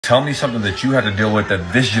Tell me something that you had to deal with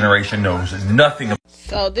that this generation knows nothing about.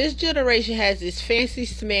 So this generation has this fancy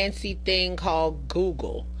smancy thing called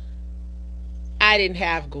Google. I didn't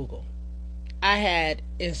have Google. I had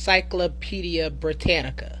Encyclopedia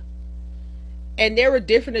Britannica. And there were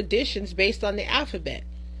different editions based on the alphabet.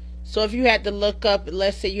 So if you had to look up,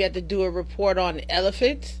 let's say you had to do a report on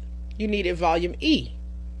elephants, you needed volume E.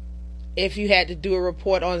 If you had to do a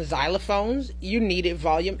report on xylophones, you needed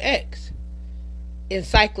volume X.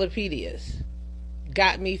 Encyclopedias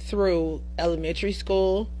got me through elementary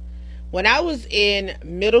school. When I was in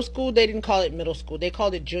middle school, they didn't call it middle school. They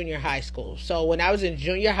called it junior high school. So when I was in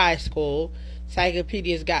junior high school,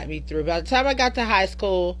 encyclopedias got me through. By the time I got to high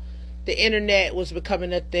school, the internet was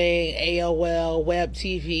becoming a thing, AOL, web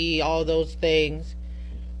TV, all those things.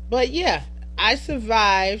 But yeah, I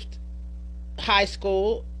survived high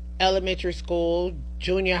school, elementary school,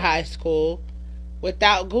 junior high school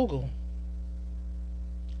without Google.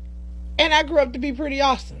 And I grew up to be pretty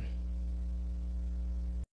awesome.